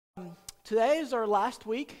Today is our last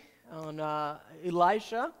week on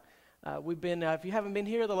Elisha. If you haven't been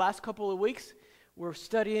here the last couple of weeks, we're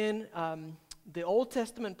studying the Old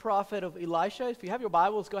Testament prophet of Elisha. If you have your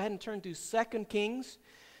Bibles, go ahead and turn to 2 Kings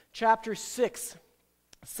chapter 6.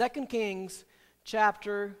 2 Kings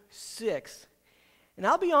chapter 6. And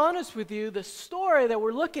I'll be honest with you, the story that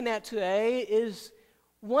we're looking at today is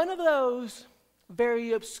one of those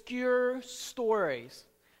very obscure stories.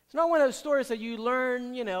 It's not one of those stories that you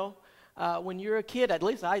learn, when you're a kid. At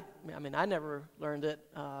least I never learned it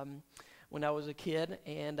when I was a kid.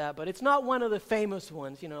 But it's not one of the famous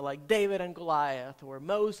ones, like David and Goliath or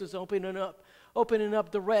Moses opening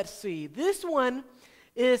up the Red Sea. This one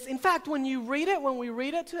is, in fact, when we read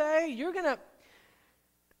it today,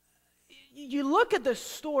 you look at the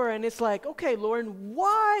story and it's like, okay, Lord,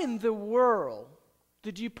 why in the world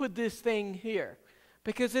did you put this thing here?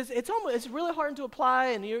 Because it's really hard to apply,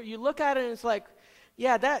 and you look at it and it's like,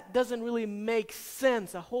 yeah, that doesn't really make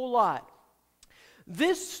sense a whole lot.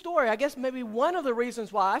 This story, I guess maybe one of the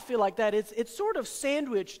reasons why I feel like that is it's sort of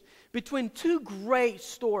sandwiched between two great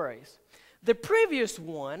stories. The previous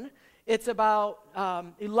one, it's about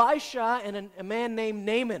Elisha and a man named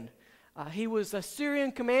Naaman. He was a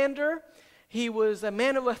Syrian commander. He was a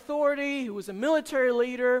man of authority. He was a military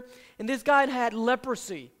leader, and this guy had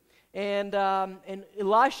leprosy. And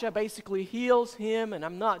Elisha basically heals him, and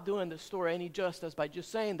I'm not doing the story any justice by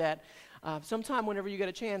just saying that. Sometime whenever you get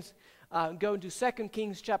a chance, go into 2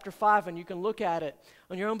 Kings chapter 5, and you can look at it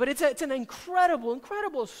on your own. But it's an incredible,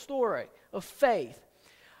 incredible story of faith.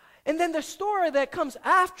 And then the story that comes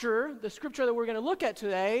after the scripture that we're going to look at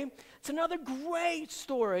today, it's another great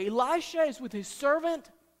story. Elisha is with his servant.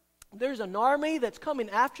 There's an army that's coming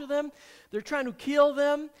after them. They're trying to kill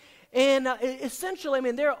them. And essentially,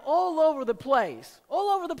 they're all over the place,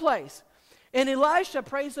 And Elisha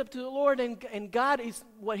prays up to the Lord, and God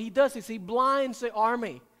what he does is he blinds the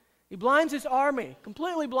army. He blinds his army,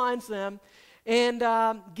 completely blinds them, and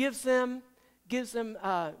gives them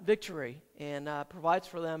victory and provides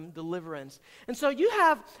for them deliverance. And so you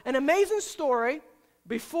have an amazing story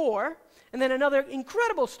before, and then another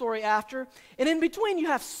incredible story after, and in between you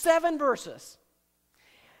have 7 verses.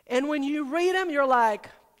 And when you read them, you're like,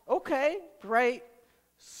 okay, great,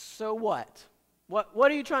 so what?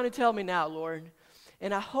 What are you trying to tell me now, Lord?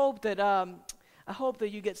 And I hope that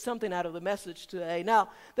you get something out of the message today. Now,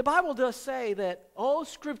 the Bible does say that all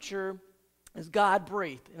Scripture is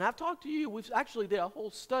God-breathed. And I've talked to you, we've actually did a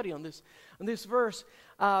whole study on this verse,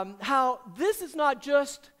 how this is not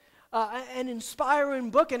just an inspiring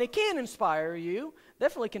book, and it can inspire you,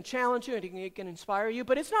 definitely can challenge you, and it can inspire you,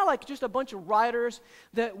 but it's not like just a bunch of writers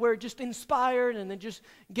that were just inspired and then just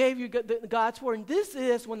gave you God's word. And this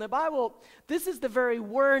is, this is the very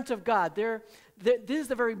words of God. This is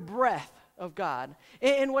the very breath of God.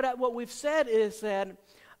 And what we've said is that,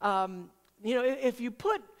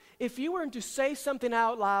 if you were to say something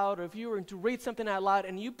out loud, or if you were to read something out loud,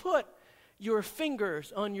 and you put your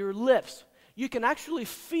fingers on your lips, you can actually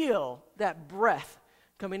feel that breath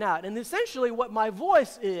coming out. And essentially what my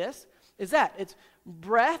voice is that. It's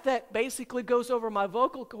breath that basically goes over my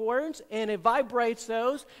vocal cords, and it vibrates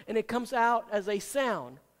those, and it comes out as a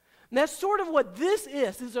sound. And that's sort of what this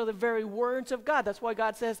is. These are the very words of God. That's why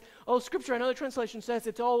God says, Scripture, another translation says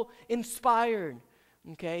it's all inspired.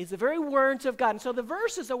 Okay, it's the very words of God. And so the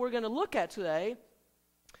verses that we're going to look at today,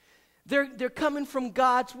 they're coming from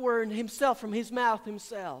God's word himself, from his mouth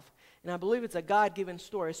himself. And I believe it's a God-given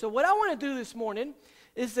story. So what I want to do this morning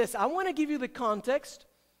is this. I want to give you the context,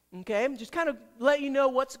 okay? Just kind of let you know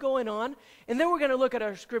what's going on. And then we're going to look at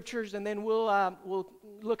our scriptures, and then we'll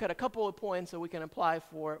look at a couple of points that we can apply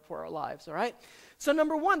for our lives, all right? So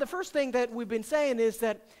number one, the first thing that we've been saying is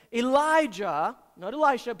that Elijah, not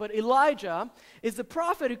Elisha, but Elijah, is the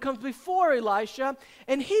prophet who comes before Elisha,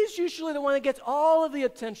 and he's usually the one that gets all of the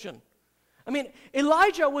attention.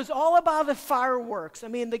 Elijah was all about the fireworks.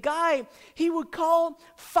 The guy, he would call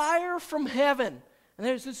fire from heaven. And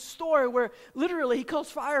there's this story where literally he calls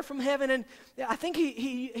fire from heaven, and I think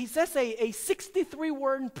he says a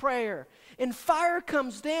 63-word prayer. And fire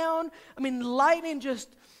comes down. Lightning just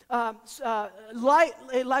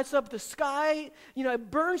it lights up the sky.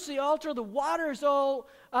 It burns the altar. The water is all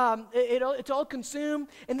it's all consumed.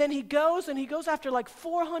 And then he goes after like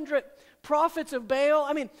 400 prophets of Baal.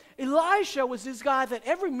 Elisha was this guy that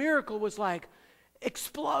every miracle was like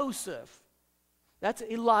explosive. That's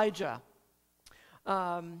Elijah.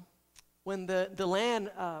 When the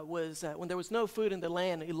land when there was no food in the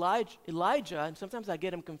land, Elijah, and sometimes I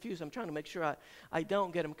get him confused. I'm trying to make sure I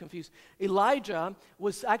don't get him confused. Elijah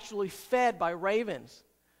was actually fed by ravens.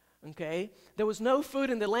 Okay? There was no food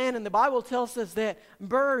in the land, and the Bible tells us that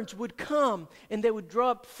birds would come and they would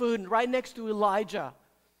drop food right next to Elijah.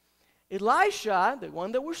 Elisha, the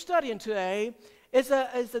one that we're studying today, is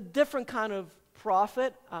a different kind of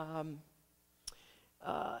prophet, and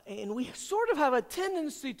we sort of have a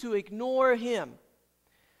tendency to ignore him.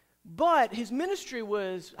 But his ministry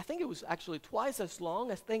was, I think it was actually twice as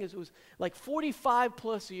long. I think it was like 45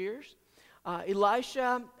 plus years.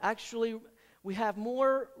 Elisha, actually, we have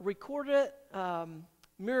more recorded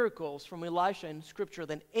miracles from Elisha in Scripture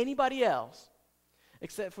than anybody else,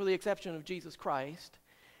 except for the exception of Jesus Christ.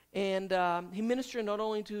 And he ministered not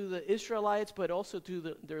only to the Israelites, but also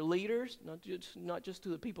to their leaders, not just to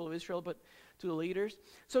the people of Israel, but to the leaders.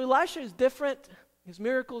 So Elisha is different. His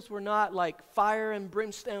miracles were not like fire and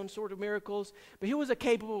brimstone sort of miracles, but he was a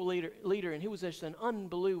capable leader, and he was just an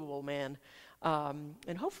unbelievable man.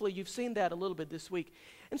 And hopefully you've seen that a little bit this week.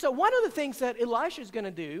 And so one of the things that Elisha is going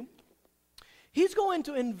to do, he's going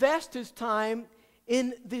to invest his time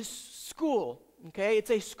in this school. Okay,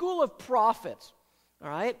 it's a school of prophets. All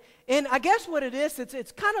right, and I guess what it is,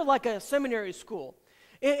 it's kind of like a seminary school.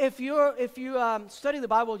 If you study the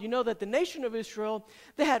Bible, you know that the nation of Israel,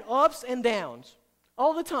 they had ups and downs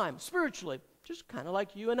all the time, spiritually, just kind of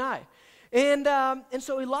like you and I. And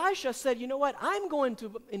so Elisha said, you know what, I'm going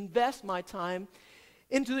to invest my time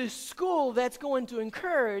into this school that's going to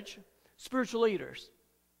encourage spiritual leaders.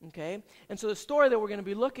 Okay, and so the story that we're going to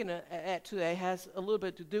be looking at today has a little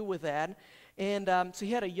bit to do with that. And so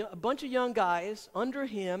he had a bunch of young guys under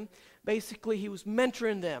him. Basically, he was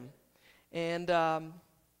mentoring them. And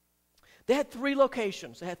they had 3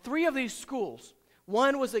 locations. They had 3 of these schools.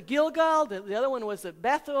 One was at Gilgal, the other one was at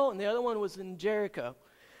Bethel, and the other one was in Jericho.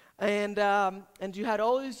 And you had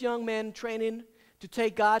all these young men training to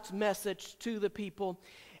take God's message to the people.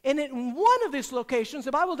 And in one of these locations,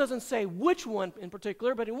 the Bible doesn't say which one in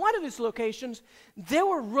particular, but in one of these locations, they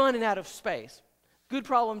were running out of space. Good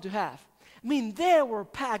problem to have. I mean, they were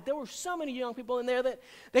packed. There were so many young people in there that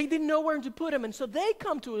they didn't know where to put them. And so they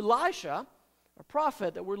come to Elisha, a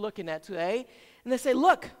prophet that we're looking at today, and they say,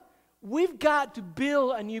 look, we've got to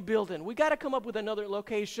build a new building. We've got to come up with another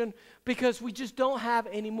location because we just don't have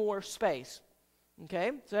any more space.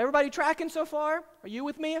 Okay? So everybody tracking so far? Are you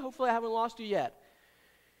with me? Hopefully I haven't lost you yet.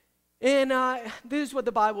 And this is what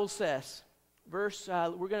the Bible says. We're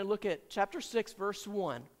going to look at chapter 6, verse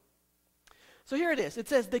 1. So here it is. It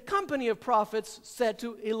says, the company of prophets said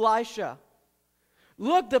to Elisha,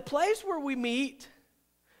 look, the place where we meet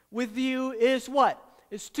with you is what?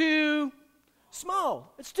 It's too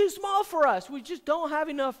small. It's too small for us. We just don't have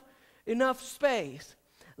enough space.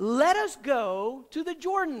 Let us go to the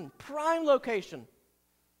Jordan, prime location.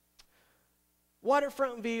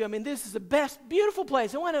 Waterfront view. I mean, this is the best, beautiful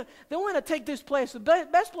place. They want to take this place, the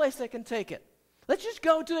best place they can take it. Let's just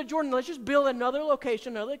go to the Jordan. Let's just build another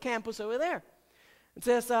location, another campus over there. It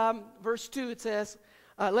says, verse 2, it says,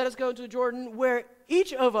 let us go to Jordan where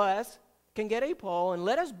each of us can get a pole, and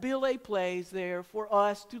let us build a place there for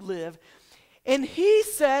us to live. And he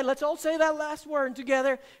said, let's all say that last word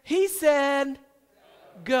together. He said,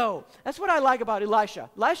 go. That's what I like about Elisha.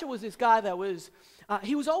 Elisha was this guy that was,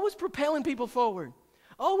 he was always propelling people forward,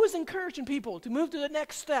 always encouraging people to move to the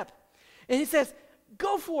next step. And he says,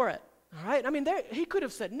 go for it. All right? I mean, he could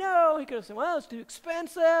have said no. He could have said, well, it's too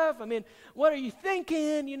expensive. I mean, what are you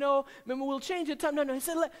thinking? You know, maybe we'll change the time. No. He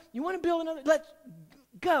said, you want to build another? Let's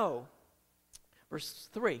go. Verse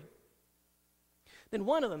 3. Then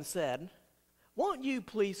one of them said, won't you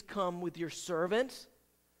please come with your servants?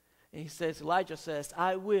 And he says, Elijah says,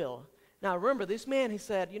 I will. Now, remember, this man, he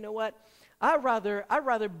said, you know what? I'd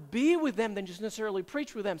rather be with them than just necessarily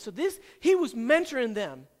preach with them. So he was mentoring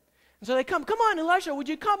them. And so they come on, Elisha, would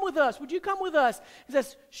you come with us? Would you come with us? He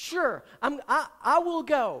says, sure, I will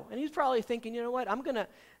go. And he's probably thinking, you know what,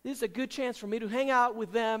 this is a good chance for me to hang out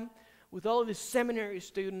with them, with all of these seminary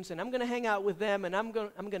students, and I'm going to hang out with them, and I'm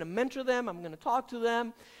going to mentor them, I'm going to talk to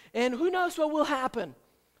them, and who knows what will happen?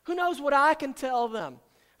 Who knows what I can tell them?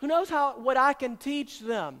 Who knows what I can teach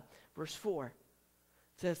them? Verse 4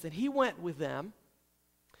 says that he went with them,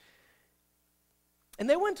 and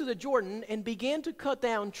they went to the Jordan and began to cut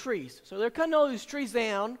down trees. So they're cutting all these trees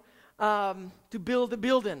down to build the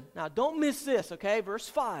building. Now, don't miss this, okay? Verse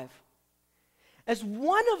 5. As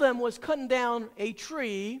one of them was cutting down a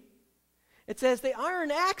tree, it says the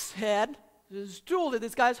iron axe head, this tool that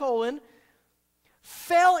this guy's holding,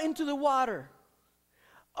 fell into the water.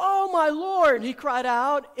 Oh, my Lord, he cried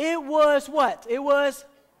out. It was what? It was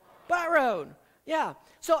borrowed. Yeah.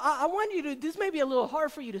 So I want you to, this may be a little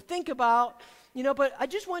hard for you to think about, you know, but I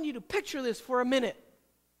just want you to picture this for a minute.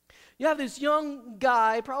 You have this young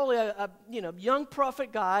guy, probably a young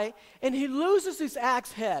prophet guy, and he loses his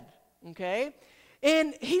axe head, okay?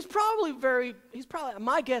 And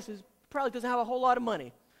my guess is probably doesn't have a whole lot of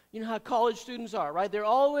money. You know how college students are, right? They're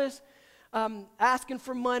always asking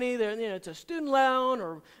for money. It's a student loan,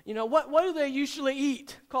 or what do they usually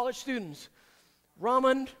eat? College students,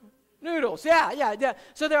 ramen noodles. Yeah.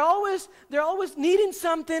 So they're always needing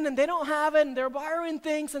something, and they don't have it, and they're borrowing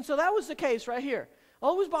things. And so that was the case right here.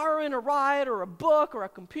 Always borrowing a ride, or a book, or a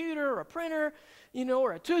computer, or a printer,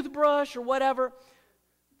 or a toothbrush, or whatever.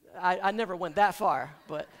 I never went that far,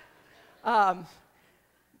 but. And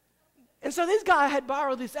so this guy had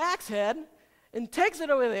borrowed this axe head and takes it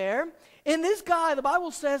over there. And this guy, the Bible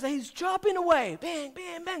says that he's chopping away, bang,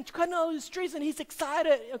 bang, bang, cutting all these trees, and he's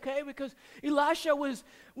excited, okay, because Elisha was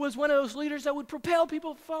one of those leaders that would propel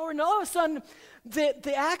people forward. And all of a sudden,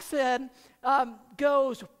 the axe head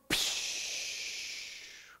goes, psh,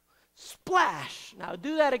 splash. Now,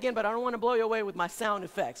 do that again, but I don't want to blow you away with my sound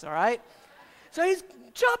effects, all right? So he's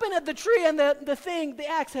chopping at the tree, and the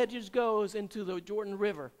axe head just goes into the Jordan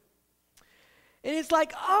River. And it's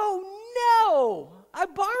like, oh no, I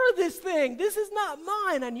borrowed this thing. This is not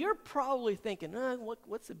mine. And you're probably thinking,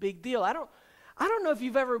 what's the big deal? I don't know if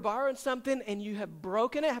you've ever borrowed something and you have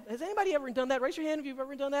broken it. Has anybody ever done that? Raise your hand if you've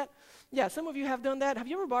ever done that. Yeah, some of you have done that. Have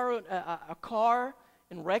you ever borrowed a car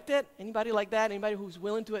and wrecked it? Anybody like that? Anybody who's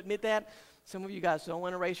willing to admit that? Some of you guys don't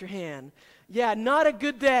want to raise your hand. Yeah, not a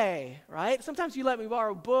good day, right? Sometimes you let me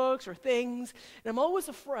borrow books or things, and I'm always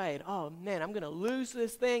afraid, oh man, I'm going to lose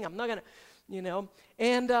this thing. I'm not going to.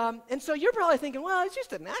 And so you're probably thinking, well, it's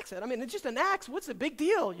just an axe. I mean, it's just an axe. What's the big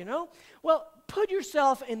deal, Well, put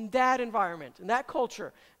yourself in that environment, in that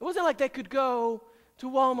culture. It wasn't like they could go to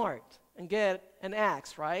Walmart and get an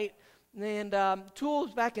axe, right? And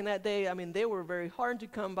tools back in that day, I mean, they were very hard to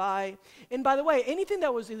come by. And by the way, anything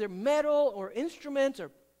that was either metal or instruments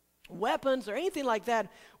or weapons or anything like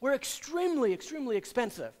that were extremely, extremely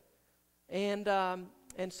expensive.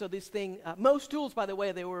 And so this thing, most tools, by the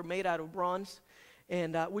way, they were made out of bronze,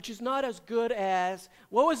 and which is not as good as,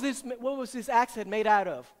 what was this axe head made out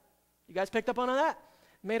of? You guys picked up on that?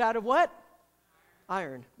 Made out of what?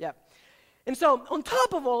 Iron, yeah. And so on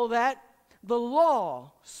top of all of that, the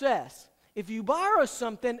law says, if you borrow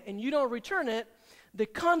something and you don't return it, the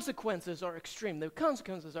consequences are extreme. The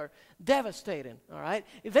consequences are devastating, all right?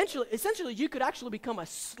 Essentially, you could actually become a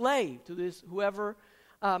slave to this, whoever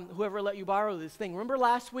let you borrow this thing. Remember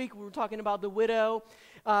last week we were talking about the widow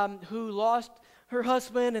who lost her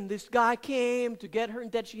husband, and this guy came to get her in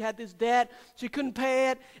debt. She had this debt. She couldn't pay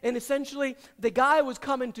it. And essentially, the guy was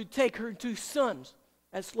coming to take her 2 sons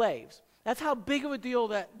as slaves. That's how big of a deal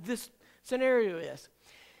that this scenario is.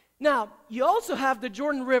 Now, you also have the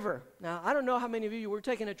Jordan River. Now, I don't know how many of you, we're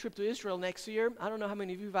taking a trip to Israel next year. I don't know how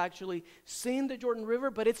many of you have actually seen the Jordan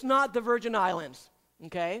River, but it's not the Virgin Islands,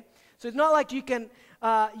 okay? So it's not like you can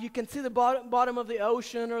see the bottom of the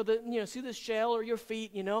ocean, or see the shale or your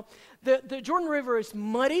feet, The Jordan River is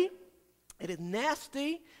muddy, it is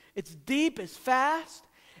nasty, it's deep, it's fast.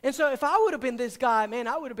 And so if I would have been this guy, man,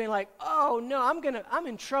 I would have been like, oh no, I'm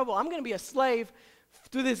in trouble. I'm gonna be a slave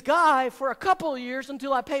to this guy for a couple of years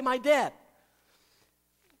until I pay my debt.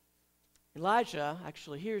 Elijah,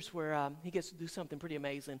 actually, here's where he gets to do something pretty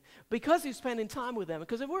amazing. Because he's spending time with them.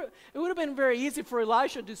 Because it would have been very easy for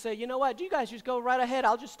Elisha to say, you know what, you guys just go right ahead,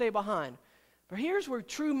 I'll just stay behind. But here's where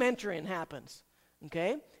true mentoring happens,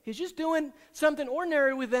 okay? He's just doing something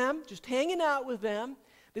ordinary with them, just hanging out with them.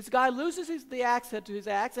 This guy loses the axe head to his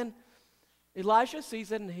axe, and Elisha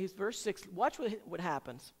sees it in his verse 6. Watch what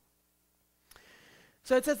happens.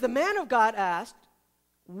 So it says, the man of God asked,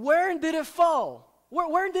 where did it fall?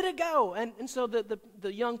 Where did it go? And so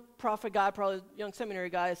the young prophet guy, probably the young seminary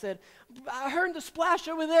guy, said, I heard the splash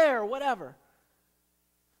over there, or whatever.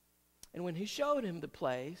 And when he showed him the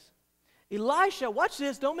place, Elisha, watch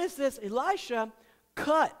this, don't miss this, Elisha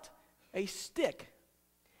cut a stick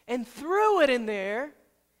and threw it in there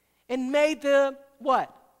and made the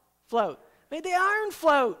what? Float. Made the iron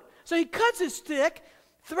float. So he cuts his stick,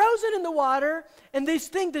 throws it in the water, and this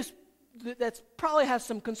thing that probably has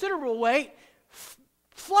some considerable weight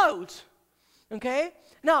floats. Okay?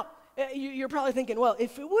 Now, you're probably thinking, well,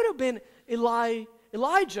 if it would have been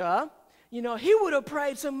Elijah, he would have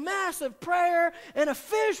prayed some massive prayer, and a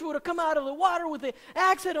fish would have come out of the water with the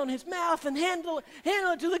axe head on his mouth and handle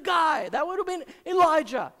it to the guy. That would have been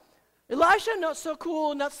Elijah. Elisha, not so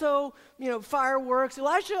cool, not so, fireworks.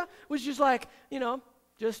 Elisha was just like,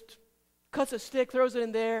 just cuts a stick, throws it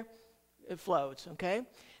in there, it floats, okay?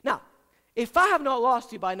 Now, if I have not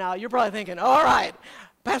lost you by now, you're probably thinking, all right,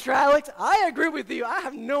 Pastor Alex, I agree with you. I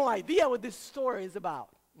have no idea what this story is about.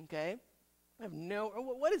 okay? I have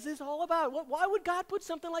what is this all about? Why would God put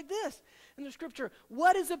something like this in the scripture?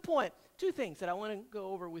 What is the point? Two things that I want to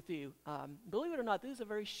go over with you. Believe it or not, this is a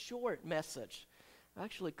very short message. I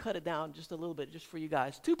actually cut it down just a little bit just for you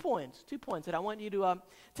guys. 2 points that I want you to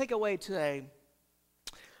take away today.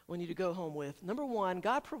 I want you to go home with. Number one,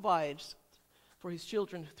 God provides for his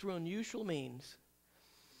children through unusual means.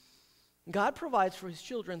 God provides for his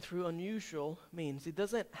children through unusual means. It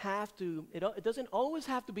doesn't always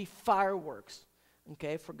have to be fireworks,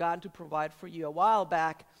 okay, for God to provide for you. A while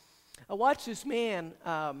back, I watched this man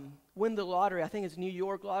win the lottery. I think it's New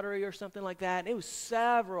York lottery or something like that. It was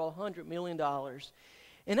several $100 million.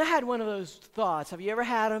 And I had one of those thoughts. Have you ever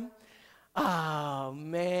had them? Oh,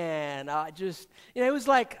 man. It was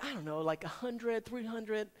like, I don't know, like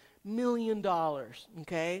 $300 million,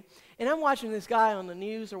 okay? And I'm watching this guy on the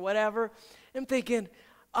news or whatever, and thinking,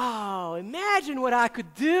 oh, imagine what I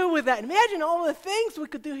could do with that. Imagine all the things we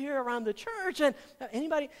could do here around the church. And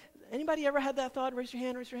anybody ever had that thought? Raise your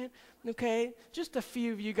hand. Okay, just a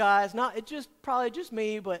few of you guys. Probably just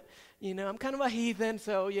me, but, I'm kind of a heathen,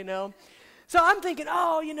 so, So I'm thinking,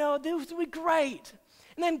 this would be great.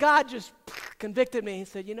 And then God just convicted me. He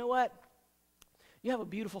said, you know what? You have a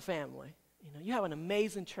beautiful family. You have an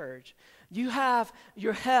amazing church. You have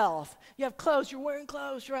your health. You have clothes. You're wearing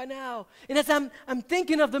clothes right now. And as I'm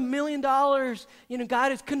thinking of the $1 million,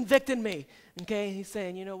 God is convicting me. Okay, he's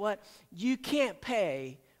saying, you know what? You can't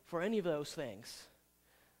pay for any of those things.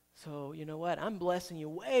 So, you know what? I'm blessing you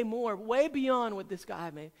way more, way beyond what this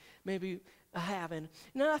guy may be having.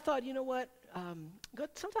 And then I thought, you know what?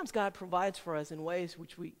 Sometimes God provides for us in ways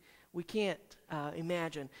which we can't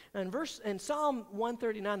imagine. And in Psalm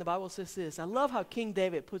 139, the Bible says this. I love how King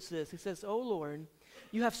David puts this. He says, "O Lord,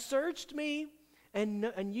 you have searched me,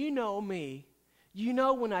 and you know me. You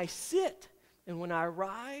know when I sit and when I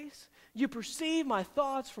rise. You perceive my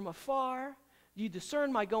thoughts from afar. You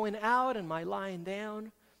discern my going out and my lying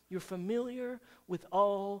down. You're familiar with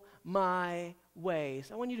all my ways."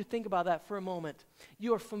 I want you to think about that for a moment.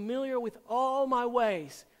 You are familiar with all my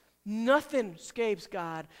ways. Nothing escapes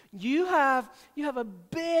God. You have a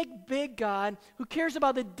big, big God who cares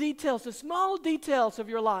about the details, the small details of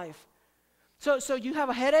your life. So you have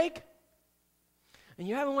a headache, and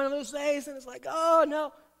you're having one of those days, and it's like, oh,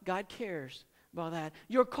 no. God cares about that.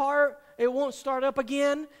 Your car, it won't start up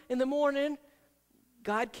again in the morning.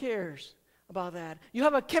 God cares about that. You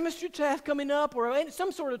have a chemistry test coming up or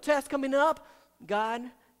some sort of test coming up. God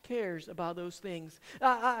cares about those things.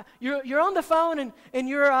 You're on the phone and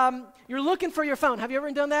you're looking for your phone. Have you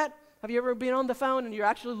ever done that? Have you ever been on the phone and you're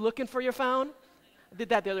actually looking for your phone? I did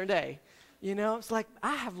that the other day. It's like,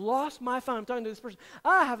 I have lost my phone. I'm talking to this person.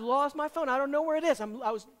 I have lost my phone. I don't know where it is. I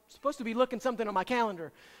was supposed to be looking something on my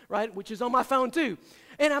calendar, right, which is on my phone too.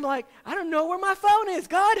 And I'm like, I don't know where my phone is.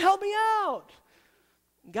 God, help me out.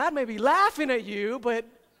 God may be laughing at you, but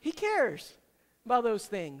he cares about those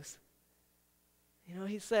things.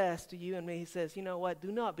 He says to you and me, he says, you know what,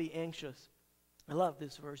 do not be anxious. I love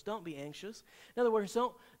this verse. Don't be anxious. In other words,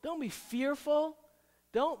 don't be fearful.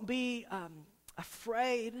 Don't be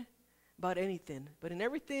afraid about anything. But in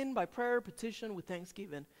everything, by prayer, petition, with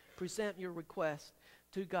thanksgiving, present your request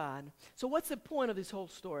to God. So what's the point of this whole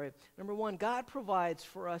story? Number one, God provides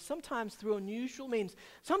for us, sometimes through unusual means.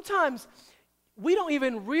 Sometimes we don't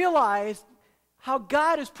even realize how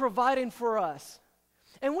God is providing for us.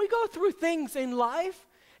 And we go through things in life,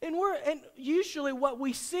 and usually what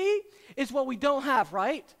we see is what we don't have,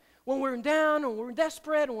 right? When we're down, or we're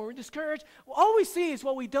desperate, or we're discouraged, all we see is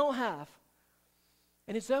what we don't have.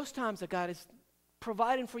 And it's those times that God is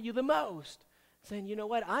providing for you the most, saying, you know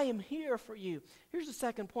what, I am here for you. Here's the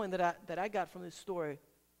second point that I got from this story.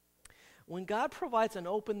 When God provides an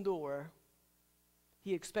open door,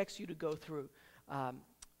 he expects you to go through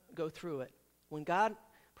it. When God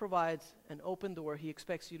provides an open door, he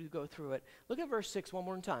expects you to go through it. Look at verse 6 one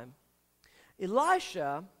more time.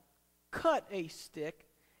 Elisha cut a stick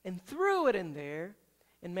and threw it in there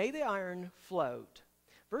and made the iron float.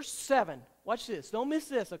 Verse 7, watch this. Don't miss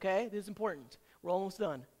this, okay? This is important. We're almost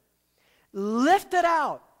done. Lift it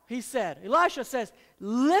out, he said. Elisha says,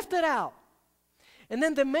 lift it out. And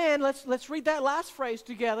then the man, let's read that last phrase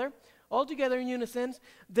together, all together in unison.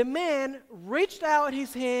 The man reached out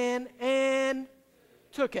his hand and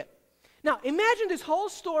took it. Now, imagine this whole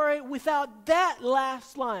story without that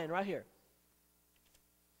last line right here.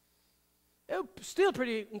 Still a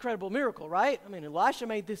pretty incredible miracle, right? I mean, Elisha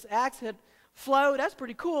made this Axhead flow. That's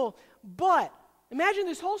pretty cool. But imagine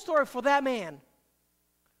this whole story for that man.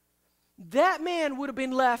 That man would have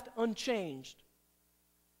been left unchanged.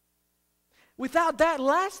 Without that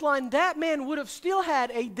last line, that man would have still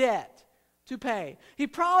had a debt, to pay. He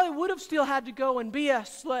probably would have still had to go and be a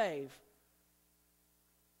slave.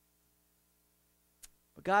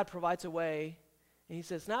 But God provides a way, and he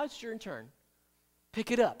says, now it's your turn.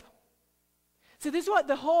 Pick it up. See, this is what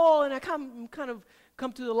the whole, and I kind of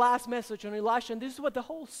come to the last message on Elisha, and this is what the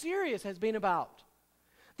whole series has been about.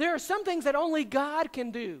 There are some things that only God can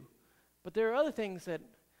do, but there are other things that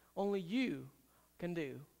only you can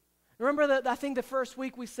do. Remember that I think the first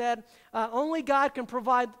week we said only God can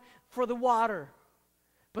provide for the water,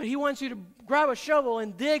 but he wants you to grab a shovel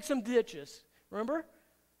and dig some ditches. Remember?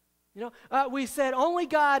 We said only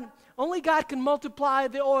God can multiply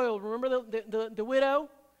the oil. Remember the widow,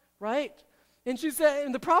 right? And she said,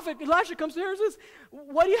 and the prophet Elisha comes to her and says,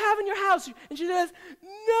 what do you have in your house? And she says,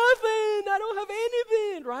 nothing. I don't have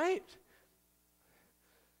anything, right?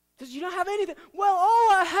 Says, you don't have anything. Well,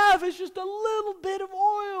 all I have is just a little bit of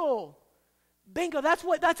oil. Bingo,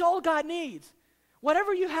 that's all God needs.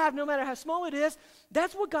 Whatever you have, no matter how small it is,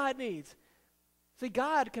 that's what God needs. See,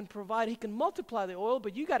 God can provide, he can multiply the oil,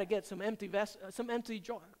 but you got to get some empty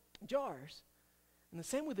jars. And the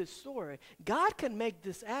same with this story. God can make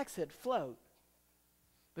this Axhead float,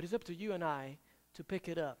 but it's up to you and I to pick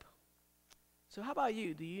it up. So how about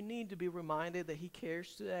you? Do you need to be reminded that he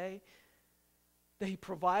cares today? That he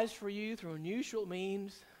provides for you through unusual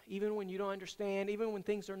means, even when you don't understand, even when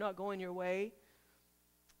things are not going your way?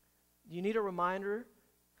 You need a reminder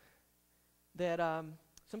that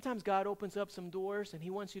sometimes God opens up some doors and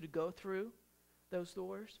he wants you to go through those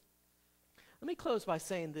doors. Let me close by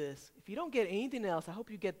saying this. If you don't get anything else, I hope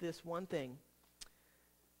you get this one thing.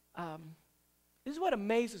 This is what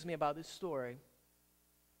amazes me about this story.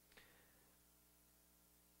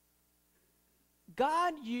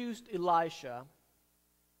 God used Elisha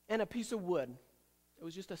and a piece of wood. It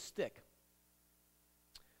was just a stick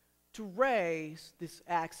to raise this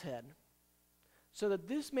axe head so that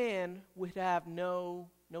this man would have no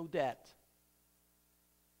debt.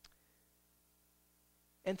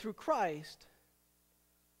 And through Christ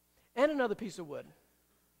and another piece of wood,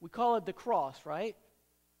 we call it the cross, right?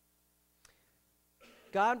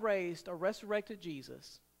 God raised a resurrected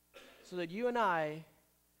Jesus so that you and I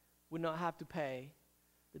would not have to pay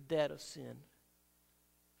the debt of sin.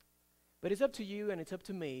 But it's up to you and it's up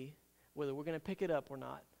to me whether we're going to pick it up or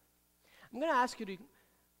not. I'm going to ask you to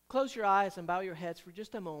close your eyes and bow your heads for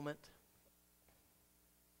just a moment.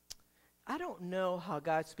 I don't know how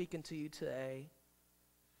God's speaking to you today.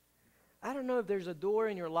 I don't know if there's a door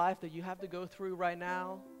in your life that you have to go through right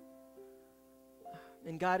now.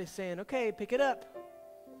 And God is saying, okay, pick it up.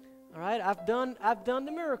 All right, I've done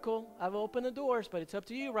the miracle. I've opened the doors, but it's up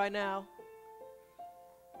to you right now.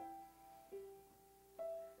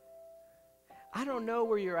 I don't know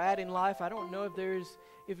where you're at in life. I don't know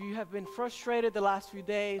if you have been frustrated the last few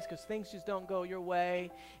days because things just don't go your way.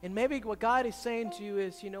 And maybe what God is saying to you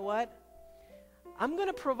is, you know what? I'm going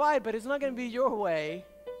to provide, but it's not going to be your way.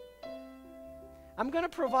 I'm going to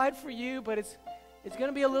provide for you, but it's going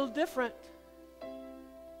to be a little different.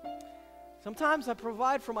 Sometimes I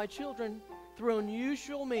provide for my children through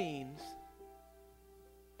unusual means.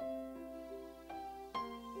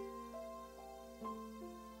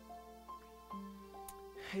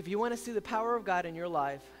 If you want to see the power of God in your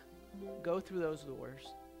life, go through those doors.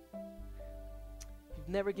 If you've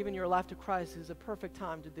never given your life to Christ, this is a perfect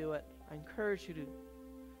time to do it. I encourage you to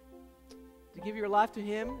give your life to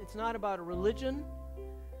Him. It's not about a religion.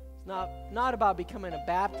 It's not about becoming a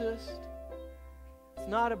Baptist. It's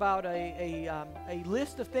not about a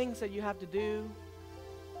list of things that you have to do.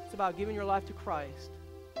 It's about giving your life to Christ.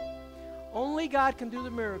 Only God can do the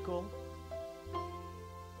miracle,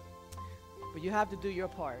 but you have to do your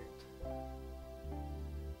part.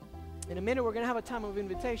 In a minute, we're going to have a time of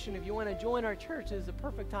invitation. If you want to join our church, this is the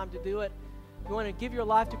perfect time to do it. If you want to give your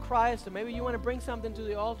life to Christ, or maybe you want to bring something to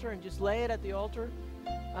the altar and just lay it at the altar,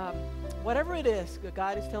 whatever it is that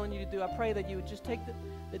God is telling you to do, I pray that you would just take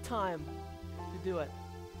the time to do it.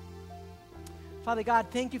 Father God,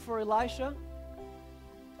 thank you for Elisha.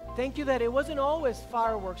 Thank you that it wasn't always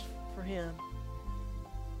fireworks for him.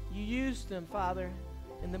 You used him, Father,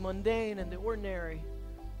 in the mundane and the ordinary.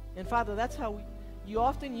 And Father, that's how you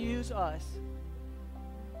often use us.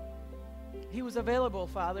 He was available,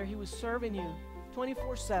 Father. He was serving you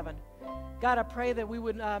 24/7. God, I pray that we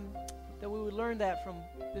would learn that from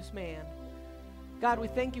this man. God, we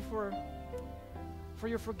thank you for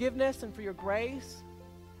your forgiveness and for your grace.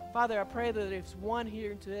 Father, I pray that if there's one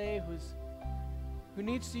here today who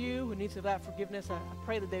needs you, who needs that forgiveness, I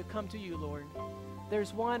pray that they come to you, Lord.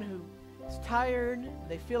 There's one who is tired,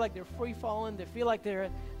 they feel like they're free-falling, they feel like they're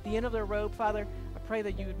at the end of their rope. Father, I pray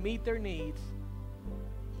that you would meet their needs.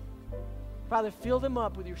 Father, fill them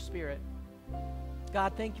up with your Spirit.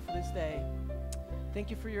 God, thank you for this day. Thank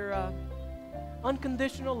you for your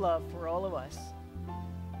unconditional love for all of us.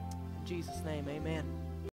 In Jesus' name, amen.